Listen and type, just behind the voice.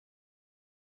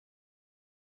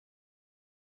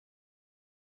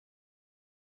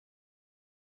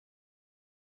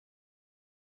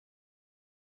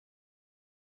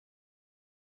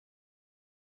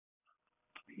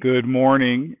Good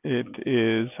morning. It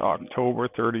is October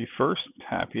 31st.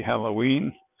 Happy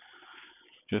Halloween.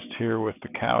 Just here with the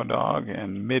cow dog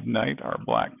and Midnight, our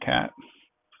black cat,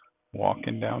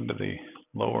 walking down to the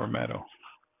lower meadow.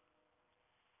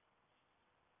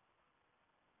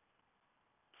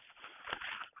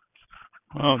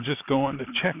 Well, just going to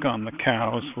check on the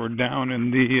cows. We're down in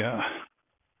the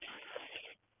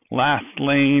last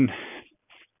lane,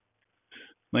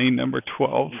 lane number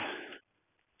 12,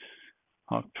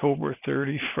 October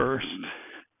 31st.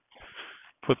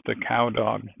 Put the cow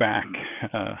dog back.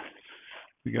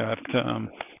 We got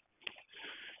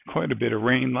quite a bit of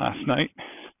rain last night.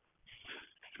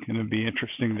 It's going to be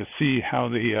interesting to see how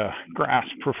the grass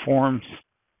performs.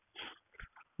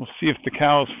 We'll see if the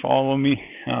cows follow me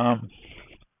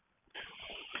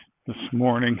this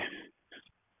morning.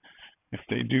 If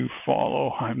they do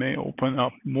follow, I may open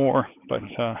up more, but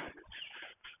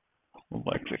we'll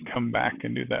likely come back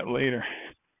and do that later.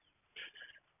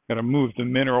 Got to move the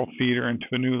mineral feeder into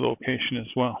a new location as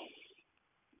well.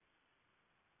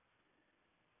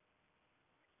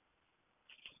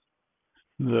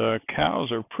 The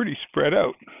cows are pretty spread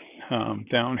out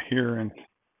down here in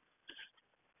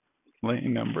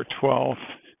lane number 12.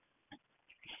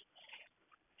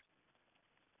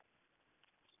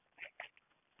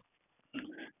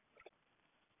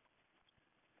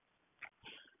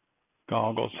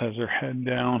 Goggles has her head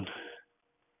down.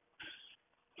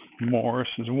 Morris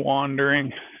is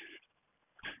wandering.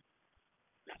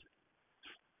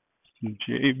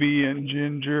 JB and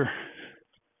Ginger.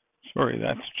 Sorry,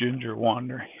 that's Ginger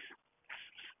wandering.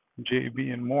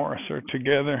 JB and Morris are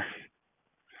together.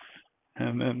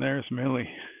 And then there's Millie.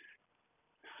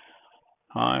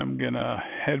 I'm going to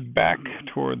head back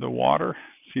toward the water,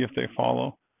 see if they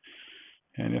follow.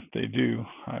 And if they do,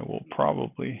 I will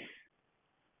probably,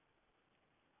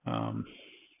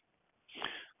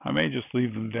 I may just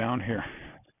leave them down here.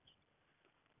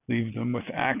 Leave them with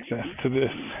access to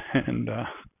this and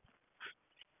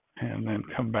then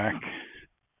come back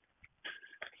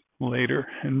later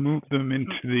and move them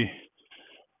into the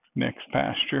next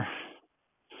pasture.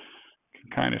 You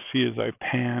can kind of see as I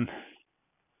pan,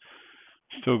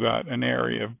 still got an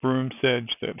area of broomsedge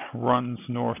that runs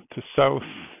north to south.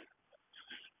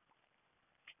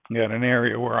 Got an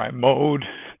area where I mowed,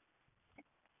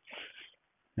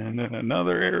 and then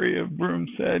another area of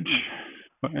broomsedge,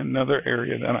 another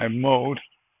area that I mowed.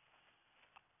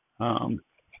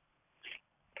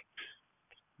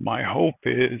 My hope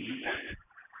is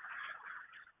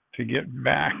to get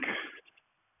back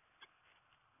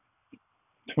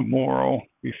tomorrow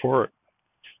before it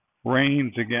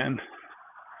rains again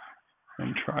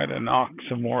and try to knock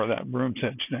some more of that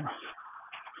broomsedge down.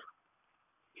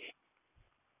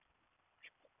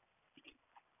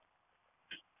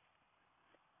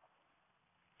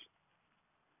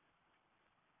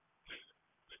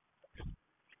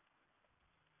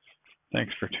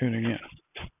 Thanks for tuning in.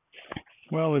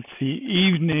 Well, it's the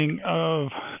evening of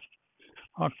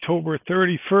October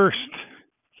 31st.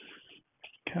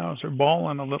 Cows are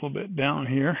bawling a little bit down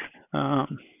here.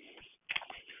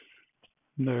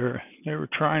 They were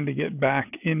trying to get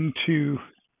back into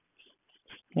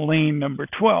lane number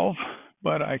 12,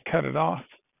 but I cut it off.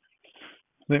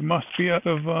 They must be out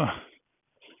of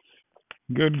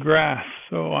good grass,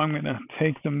 so I'm going to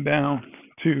take them down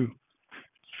to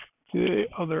the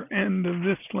other end of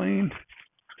this lane.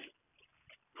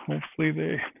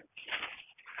 Hopefully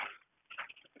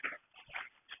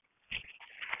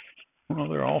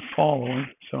they're all following,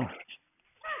 so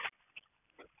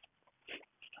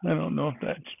I don't know if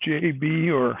that's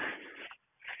JB or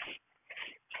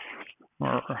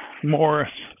Morris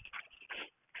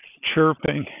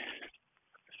chirping.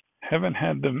 Haven't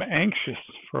had them anxious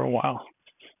for a while,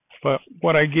 but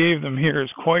what I gave them here is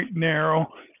quite narrow,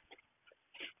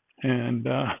 and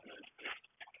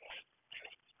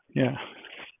yeah,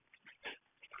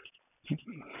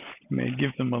 may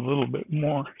give them a little bit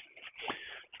more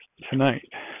tonight.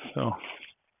 So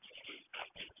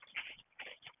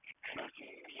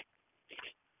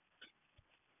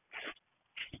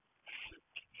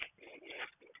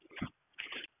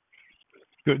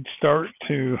good start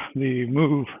to the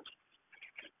move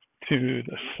to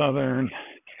the southern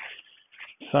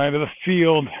side of the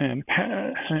field and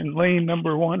lane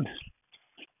number 1.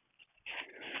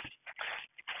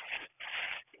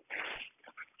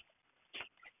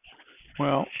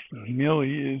 Well,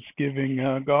 Millie is giving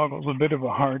Goggles a bit of a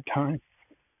hard time.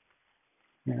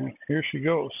 And here she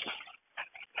goes.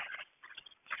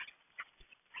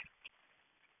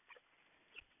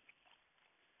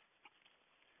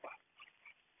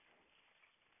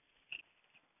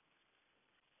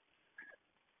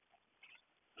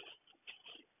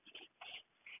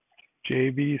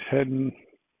 JB's heading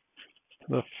to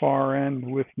the far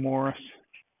end with Morris.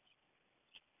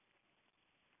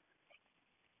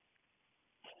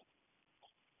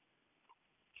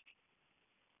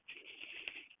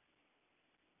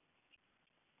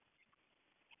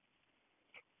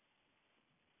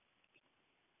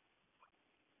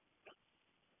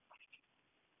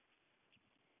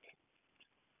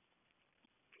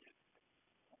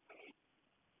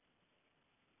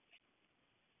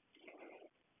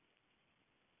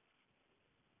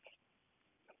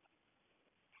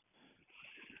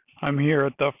 I'm here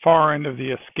at the far end of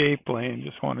the escape lane.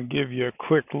 Just want to give you a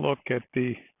quick look at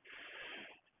the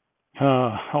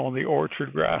all the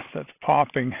orchard grass that's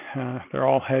popping. They're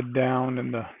all head down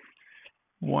in the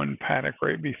one paddock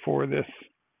right before this.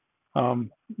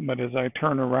 But as I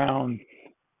turn around,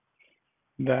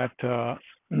 that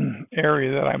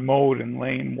area that I mowed in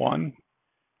lane 1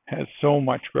 has so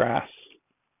much grass.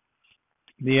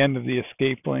 The end of the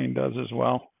escape lane does as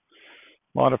well.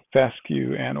 A lot of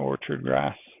fescue and orchard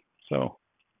grass. So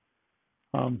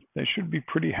they should be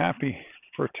pretty happy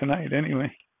for tonight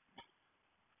anyway.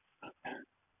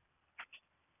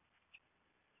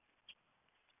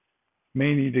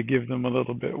 May need to give them a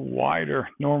little bit wider.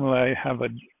 Normally I have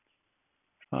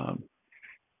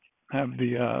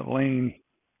the lane,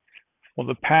 well,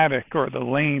 the paddock or the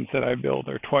lanes that I build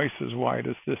are twice as wide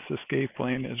as this escape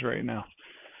lane is right now.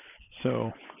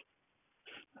 So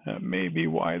that may be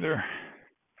why they're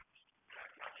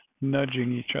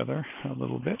nudging each other a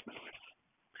little bit.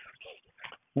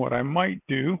 What I might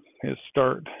do is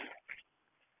start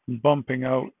bumping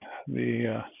out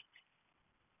the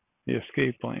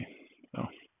escape lane. So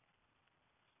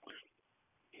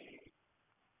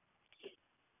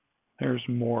there's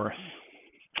Morris.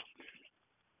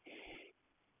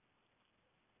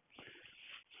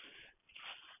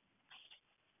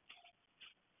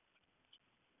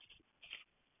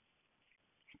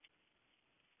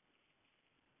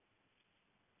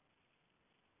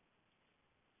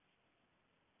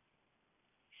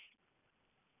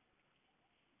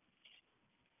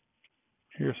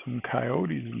 Here's some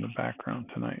coyotes in the background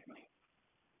tonight.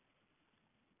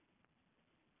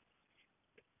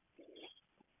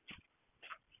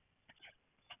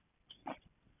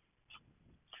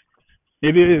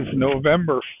 It is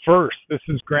November 1st. This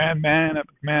is Grand Man at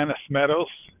McManus Meadows.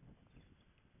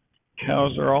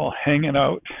 Cows are all hanging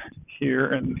out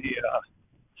here in the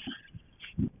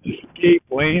escape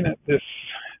lane at this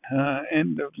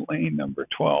end of lane number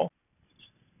 12.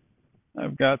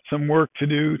 I've got some work to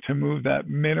do to move that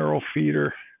mineral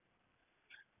feeder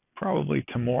probably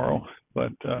tomorrow,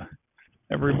 but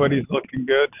everybody's looking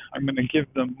good. I'm going to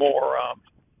give them more of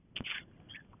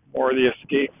the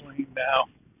escape lane now.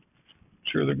 I'm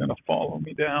sure they're going to follow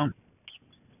me down.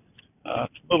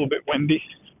 It's a little bit windy,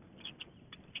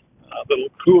 a little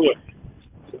cooler.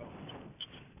 So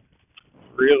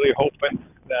really hoping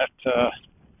that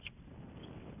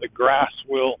the grass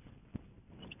will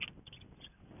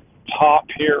top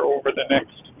here over the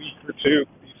next week or two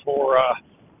before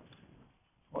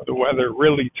the weather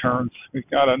really turns. We've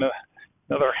got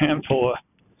another handful of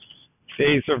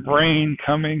days of rain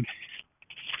coming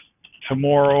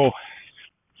tomorrow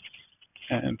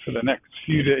and for the next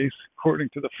few days, according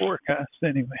to the forecast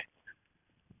anyway.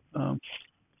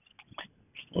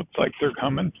 Looks like they're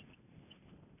coming.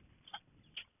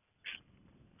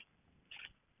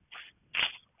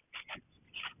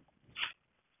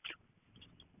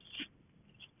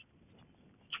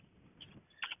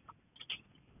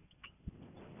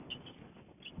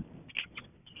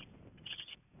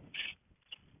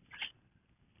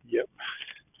 Yep.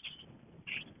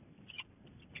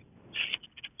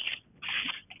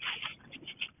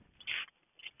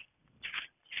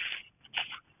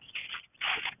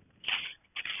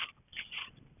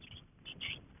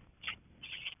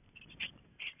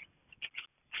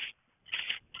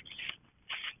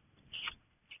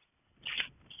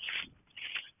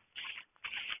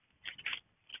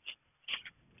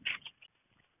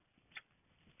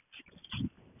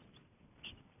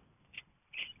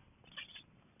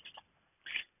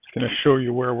 Going to show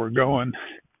you where we're going.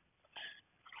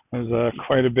 There's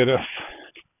quite a bit of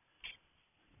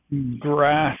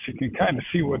grass. You can kind of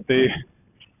see what they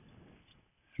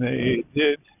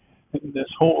did in this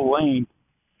whole lane.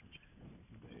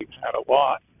 They had a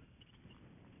lot.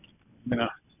 I'm going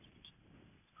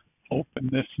to open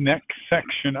this next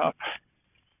section up.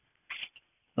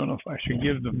 I don't know if I should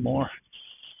give them more.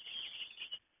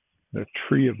 The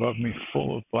tree above me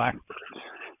full of blackbirds.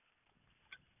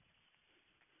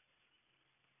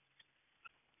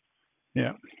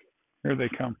 Yeah, here they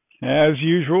come. As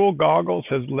usual, Goggles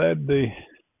has led the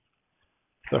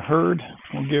the herd.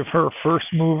 We'll give her first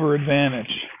mover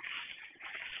advantage.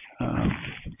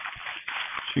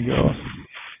 She goes.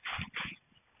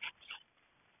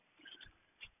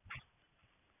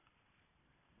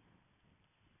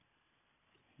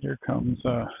 Here comes,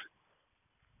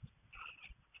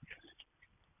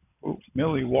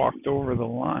 Millie walked over the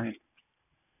line.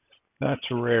 That's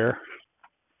rare.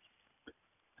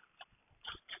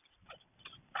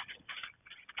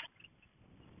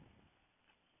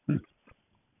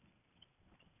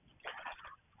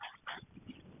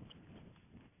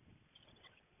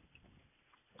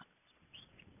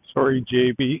 Sorry,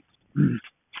 JB.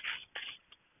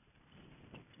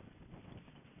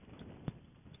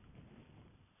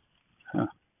 Huh,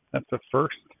 that's a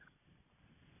first.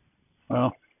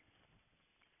 Well,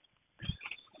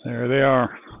 there they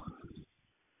are.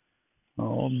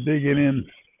 All digging in.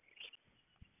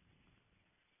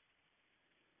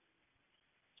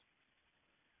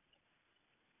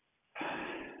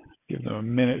 Give them a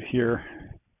minute here,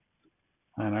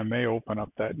 and I may open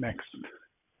up that next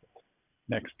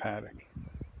paddock.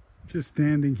 Just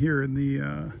standing here in the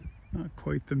not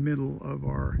quite the middle of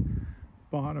our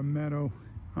bottom meadow.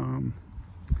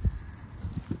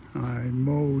 I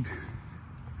mowed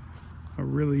a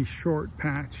really short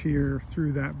patch here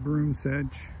through that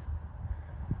broomsedge.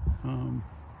 You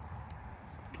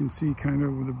can see kind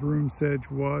of where the broomsedge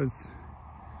was,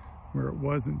 where it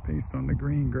wasn't, based on the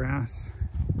green grass.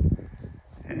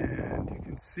 And you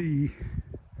can see,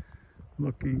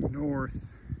 looking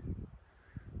north,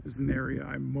 this is an area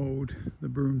I mowed the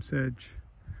broomsedge.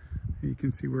 You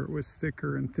can see where it was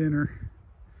thicker and thinner.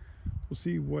 We'll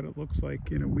see what it looks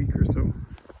like in a week or so.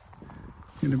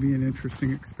 It's going to be an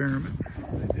interesting experiment.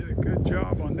 They did a good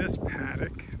job on this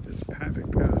paddock. This paddock,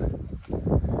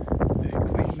 they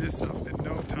cleaned this up in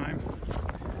no time.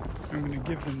 I'm going to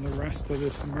give them the rest of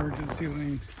this emergency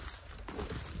lane.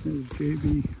 There's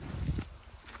JB,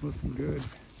 looking good.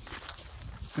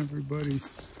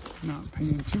 Everybody's not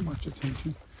paying too much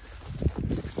attention,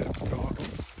 except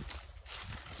Goggles.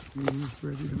 He's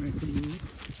ready to make a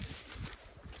move.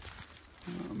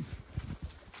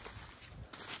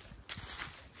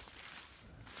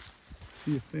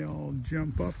 See if they all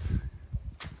jump up.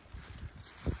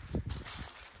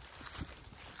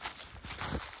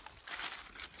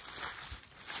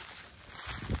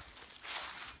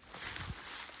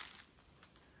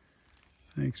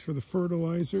 Thanks for the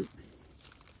fertilizer.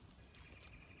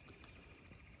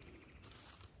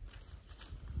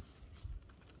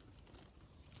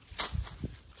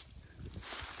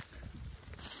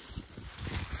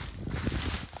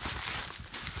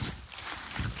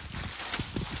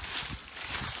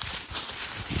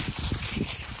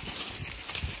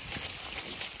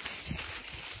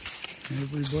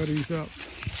 Everybody's up.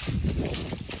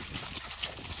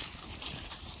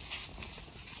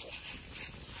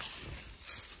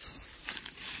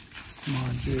 Come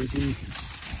on, JD.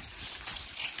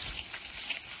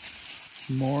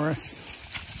 Morris.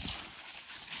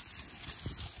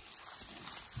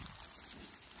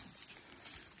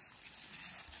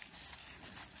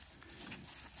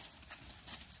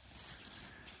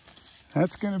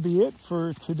 That's going to be it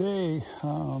for today.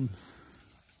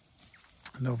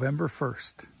 November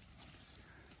 1st.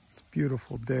 It's a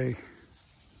beautiful day.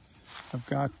 I've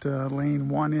got lane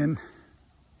 1 in.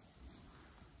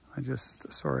 I've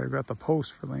got the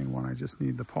post for lane 1. I just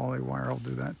need the poly wire. I'll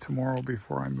do that tomorrow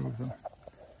before I move them.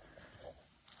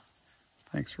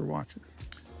 Thanks for watching.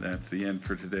 That's the end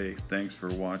for today. Thanks for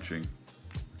watching.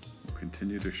 We'll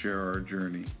continue to share our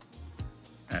journey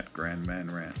at Grand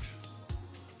Man Ranch.